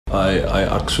I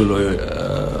actually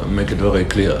make it very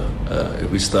clear.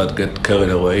 If we start get carried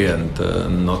away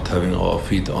and not having our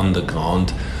feet on the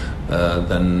ground,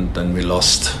 then we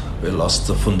lost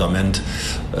the fundament.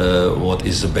 What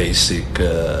is the basic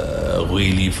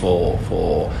really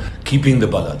for keeping the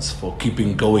balance, for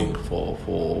keeping going,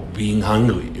 for being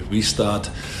hungry. If we start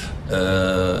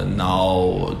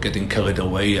now getting carried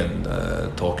away and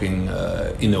talking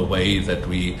in a way that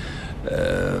we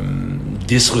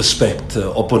disrespect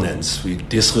opponents, we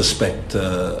disrespect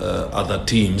other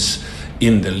teams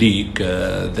in the league,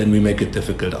 then we make it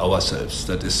difficult ourselves.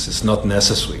 That is not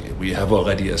necessary. We have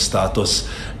already a status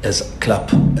as a club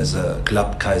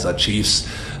Kaizer Chiefs,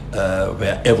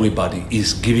 where everybody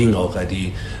is giving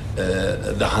already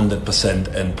the 100%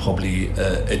 and probably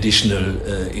additional,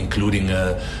 including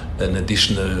an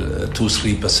additional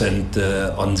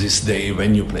 2-3% on this day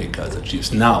when you play Kaizer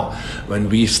Chiefs. Now, when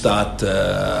we start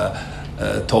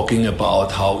talking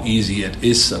about how easy it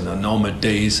is on the normal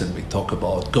days, and we talk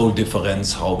about goal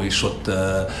difference, how we should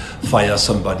fire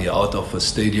somebody out of a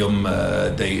stadium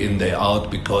day in, day out,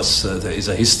 because there is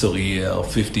a history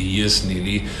of 50 years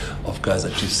nearly of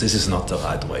Kaizer Chiefs. This is not the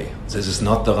right way. This is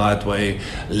not the right way.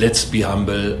 Let's be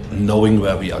humble, knowing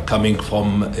where we are coming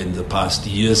from in the past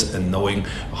years and knowing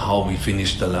how we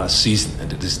finished the last season.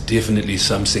 And it is definitely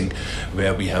something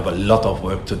where we have a lot of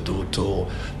work to do to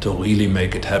really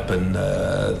make it happen,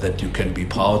 that you can be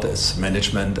proud as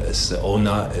management, as the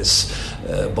owner, as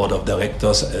board of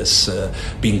directors, as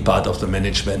being part of the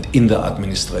management in the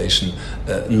administration.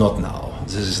 Not now.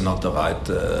 This is not the right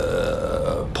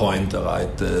point, the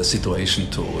right situation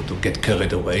to get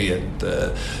carried away and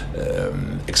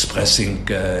expressing,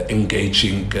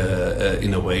 engaging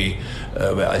in a way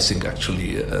where I think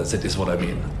actually that is what I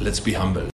mean. Let's be humble.